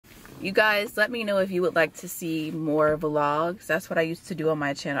You guys, let me know if you would like to see more vlogs. That's what I used to do on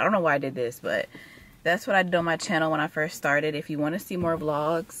my channel. I don't know why I did this, but that's what I did on my channel when I first started. If you want to see more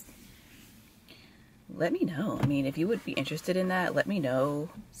vlogs, let me know. I mean, if you would be interested in that, let me know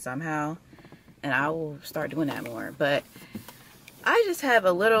somehow, and I will start doing that more. But I just have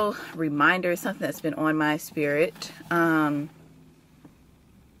a little reminder, something that's been on my spirit. And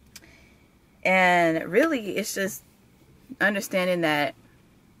really, it's just understanding that,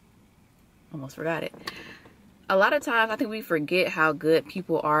 almost forgot it. A lot of times, I think we forget how good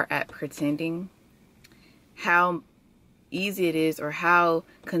people are at pretending, how easy it is, or how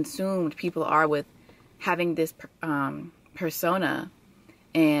consumed people are with having this persona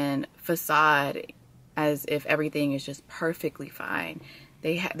and facade as if everything is just perfectly fine.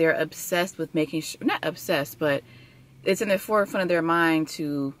 They're obsessed with making sure, not obsessed, but it's in the forefront of their mind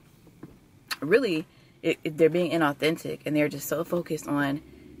to really, they're being inauthentic, and they're just so focused on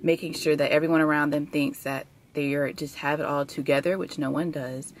making sure that everyone around them thinks that they just have it all together, which no one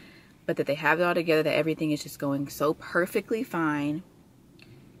does, but that they have it all together, that everything is just going so perfectly fine.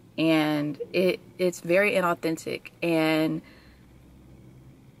 And it's very inauthentic. And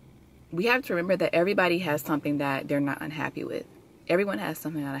we have to remember that everybody has something that they're not unhappy with. Everyone has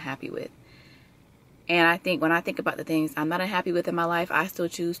something they're not happy with. And I think when I think about the things I'm not unhappy with in my life, I still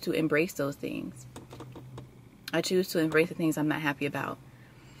choose to embrace those things. I choose to embrace the things I'm not happy about.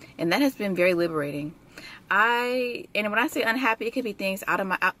 And that has been very liberating. And when I say unhappy, it could be things out of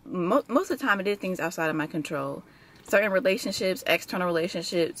my, most of the time it is things outside of my control. Certain relationships, external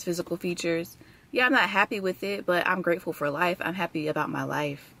relationships, physical features. Yeah, I'm not happy with it, but I'm grateful for life. I'm happy about my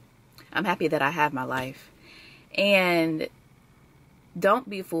life. I'm happy that I have my life. And don't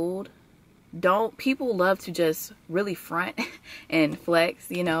be fooled. People love to just really front and flex.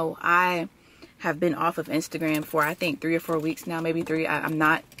 You know, I have been off of Instagram for, I think, 3 or 4 weeks now, maybe 3. I'm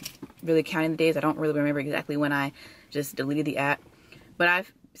not really counting the days. I don't really remember exactly when I just deleted the app. But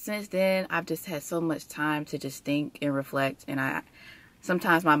since then, I've just had so much time to just think and reflect. And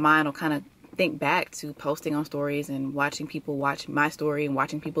sometimes my mind will kind of think back to posting on stories and watching people watch my story and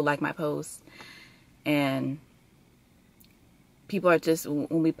watching people like my posts. And people are just,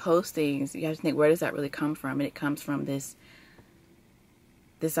 when we post things, you have to think, where does that really come from? And it comes from this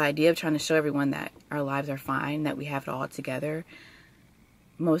idea of trying to show everyone that our lives are fine, that we have it all together.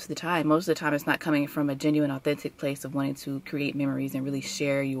 Most of the time it's not coming from a genuine, authentic place of wanting to create memories and really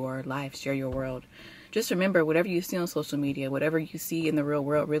share your life, share your world. Just remember, whatever you see on social media, whatever you see in the real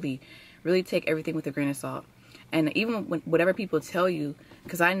world, really take everything with a grain of salt. And even whatever people tell you,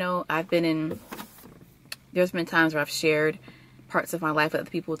 because I know there's been times where I've shared parts of my life with other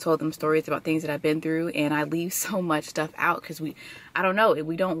people, told them stories about things that I've been through, and I leave so much stuff out because we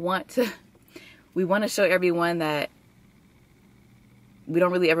want to show everyone that we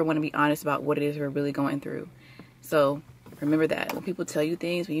don't really ever want to be honest about what it is we're really going through. So remember that when people tell you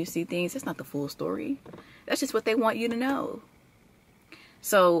things, when you see things, it's not the full story. That's just what they want you to know.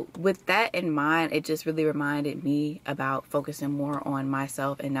 So with that in mind, it just really reminded me about focusing more on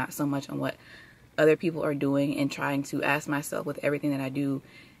myself and not so much on what other people are doing, and trying to ask myself with everything that I do,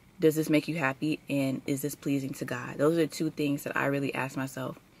 does this make you happy, and is this pleasing to God? Those are 2 things that I really ask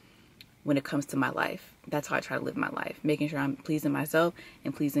myself when it comes to my life. That's how I try to live my life, making sure I'm pleasing myself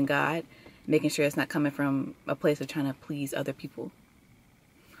and pleasing God, making sure it's not coming from a place of trying to please other people,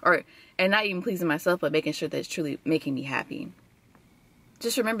 and not even pleasing myself, but making sure that it's truly making me happy.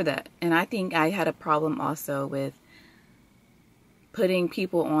 Just remember that. And I think I had a problem also with putting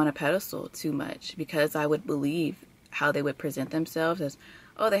people on a pedestal too much, because I would believe how they would present themselves as,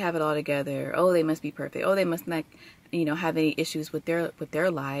 oh, they have it all together, oh, they must be perfect, oh, they must not, have any issues with their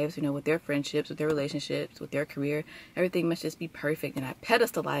lives, with their friendships, with their relationships, with their career. Everything must just be perfect, and I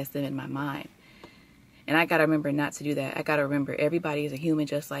pedestalize them in my mind. And I gotta remember not to do that. I gotta remember everybody is a human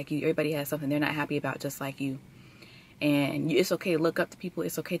just like you. Everybody has something they're not happy about just like you. And it's okay to look up to people,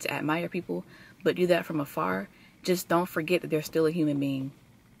 it's okay to admire people, but do that from afar. Just don't forget that they're still a human being.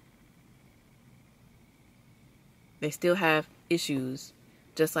 They still have issues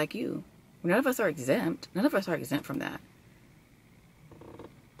just like you. None of us are exempt. None of us are exempt from that.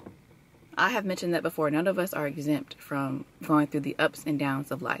 I have mentioned that before. None of us are exempt from going through the ups and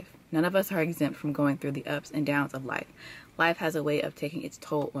downs of life. None of us are exempt from going through the ups and downs of life. Life has a way of taking its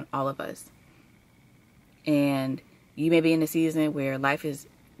toll on all of us. And you may be in a season where life is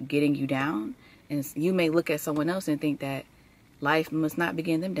getting you down, and you may look at someone else and think that life must not be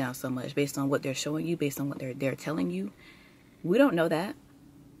getting them down so much based on what they're showing you, based on what they're telling you. We don't know that.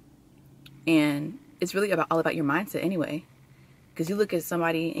 And it's really all about your mindset anyway. Because you look at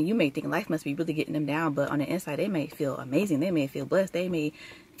somebody and you may think life must be really getting them down, but on the inside they may feel amazing. They may feel blessed. They may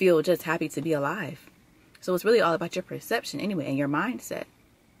feel just happy to be alive. So it's really all about your perception anyway, and your mindset.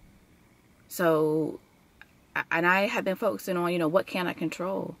 So, and I have been focusing on, you know, what can I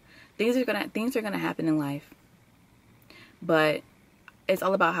control? Things are gonna happen in life, but it's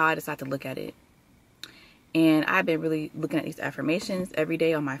all about how I decide to look at it. And I've been really looking at these affirmations every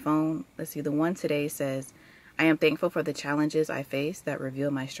day on my phone. Let's see, the one today says, I am thankful for the challenges I face that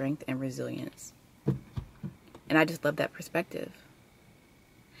reveal my strength and resilience. And I just love that perspective.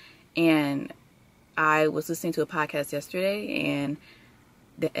 And I was listening to a podcast yesterday, and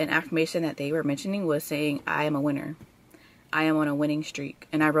an affirmation that they were mentioning was saying, I am a winner. I am on a winning streak.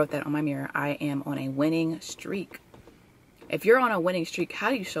 And I wrote that on my mirror. I am on a winning streak. If you're on a winning streak, how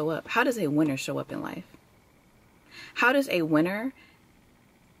do you show up? How does a winner show up in life? How does a winner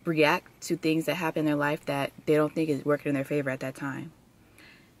react to things that happen in their life that they don't think is working in their favor at that time?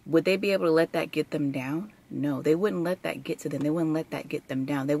 Would they be able to let that get them down? No, they wouldn't let that get to them. They wouldn't let that get them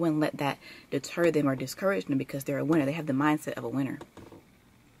down. They wouldn't let that deter them or discourage them, because they're a winner. They have the mindset of a winner.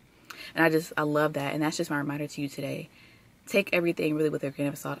 And I love that. And that's just my reminder to you today. Take everything really with a grain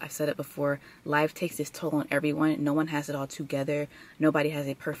of salt. I've said it before. Life takes its toll on everyone. No one has it all together. Nobody has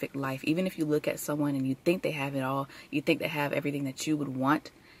a perfect life. Even if you look at someone and you think they have it all, you think they have everything that you would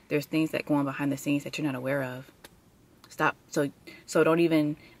want, there's things that go on behind the scenes that you're not aware of. Stop. So don't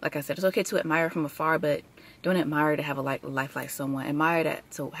even, like I said, it's okay to admire from afar, but don't admire to have a life like someone. Admire that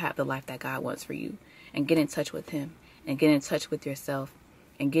to have the life that God wants for you, and get in touch with Him, and get in touch with yourself,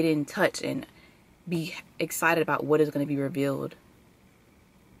 and get in touch and be excited about what is going to be revealed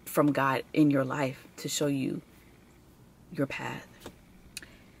from God in your life to show you your path.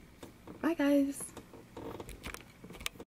 Bye, guys.